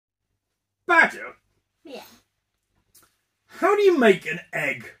Badger? Yeah. How do you make an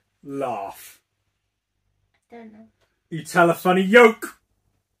egg laugh? I don't know. You tell a funny yoke.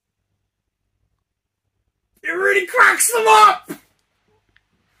 It really cracks them up!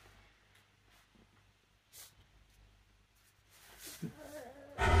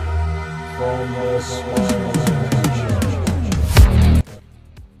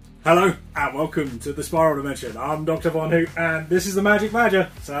 Hello and welcome to the Spiral Dimension. I'm Doctor Von Hoot and this is the Magic Badger.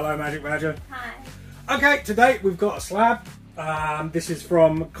 So hello Magic Badger. Hi. Okay, today we've got a slab. This is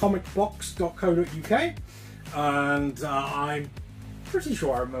from comicbox.co.uk and I'm pretty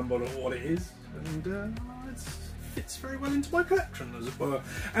sure I remember what it is, and it fits very well into my collection, as it were.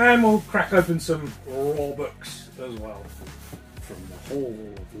 And we'll crack open some raw books as well from the haul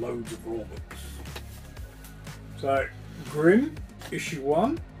of loads of raw books. So, Grimm, issue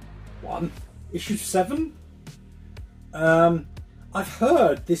 1, issue 7. I've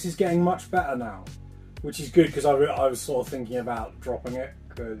heard this is getting much better now, which is good because I was sort of thinking about dropping it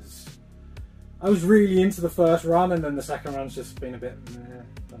because I was really into the first run and then the second run's just been a bit meh,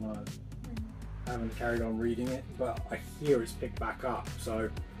 and I haven't carried on reading it, but I hear it's picked back up, so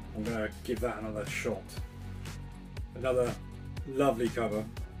I'm going to give that another shot. Another lovely cover.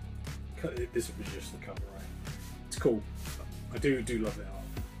 This would be just the cover, right? It's cool. I do love it.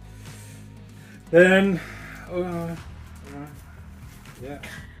 Then,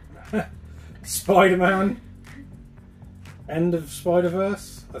 yeah, Spider-Man, End of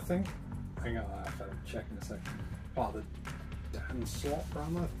Spider-Verse, I think. Hang on, I have to check in a second. Part of the Dan Slott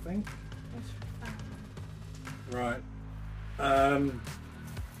run, I think. Right.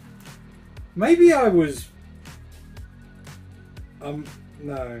 Maybe I was.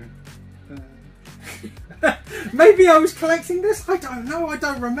 No. Maybe I was collecting this. I don't know. I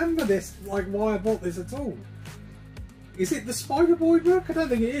don't remember this. Like why I bought this at all. Is it the Spider-Boy book? I don't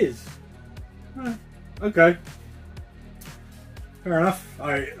think it is. Okay. Fair enough.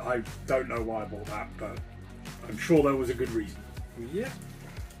 I don't know why I bought that, but I'm sure there was a good reason. Yeah.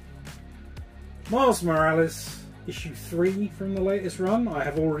 Miles Morales, issue 3 from the latest run. I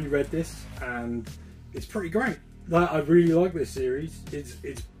have already read this, and it's pretty great. I really like this series. It's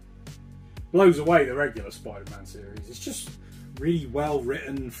blows away the regular Spider-Man series. It's just really well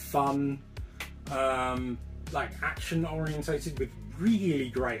written, fun, like action orientated with really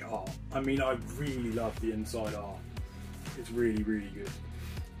great art. I mean, I really love the inside art. It's really, really good.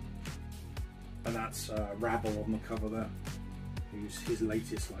 And that's Rabble on the cover there, who's his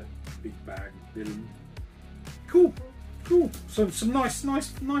latest like big bag villain. Cool. So some nice,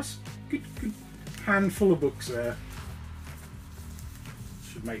 good handful of books there.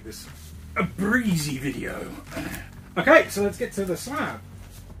 Should make this a breezy video. Okay, so let's get to the slab.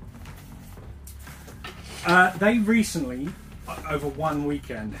 They recently, over one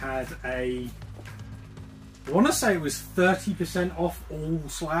weekend, had I want to say it was 30% off all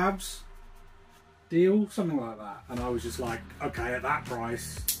slabs deal, something like that. And I was just like, okay, at that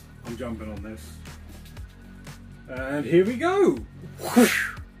price, I'm jumping on this. And here we go.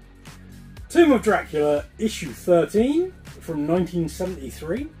 Tomb of Dracula, issue 13 from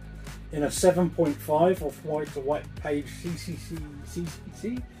 1973. In a 7.5 off-white to white page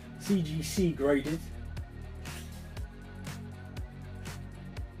CGC graded.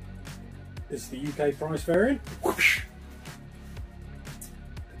 It's the UK price variant. Whoosh.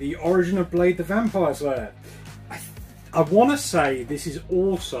 The Origin of Blade the Vampire Slayer. I want to say this is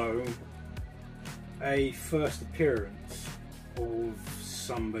also a first appearance of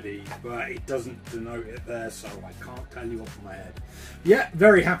somebody, but it doesn't denote it there, so I can't tell you off my head. Yeah,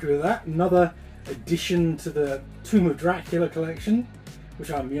 very happy with that. Another addition to the Tomb of Dracula collection,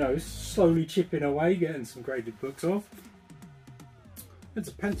 which I'm, slowly chipping away, getting some graded books of. There's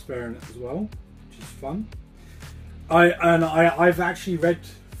a pence variant as well, which is fun. I've actually read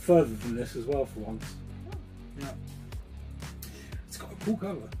further than this as well for once. Yeah, it's got a cool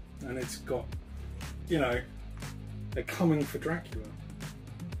cover, and it's got, they're coming for Dracula.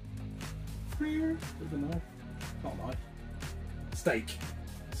 With a knife. Not a knife. Steak.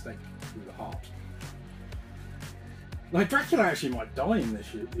 Steak with a heart. Like, Dracula actually might die in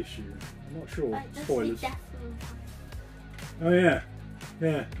this issue. I'm not sure. Spoilers. Oh yeah.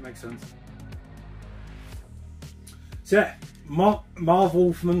 Yeah, makes sense. So yeah, Marv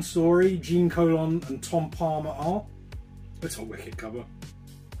Wolfman story, Gene Colan and Tom Palmer art. It's a wicked cover.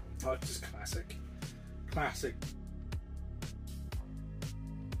 Oh, it's just classic. Classic.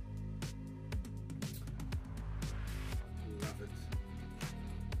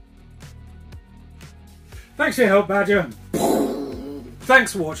 Thanks for your help, Badger.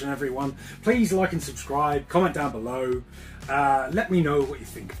 thanks for watching, everyone. Please like and subscribe, comment down below. Let me know what you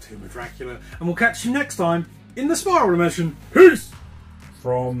think of Tomb of Dracula, and we'll catch you next time in the Spiral Dimension. Peace!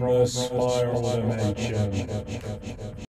 From the Spiral Dimension.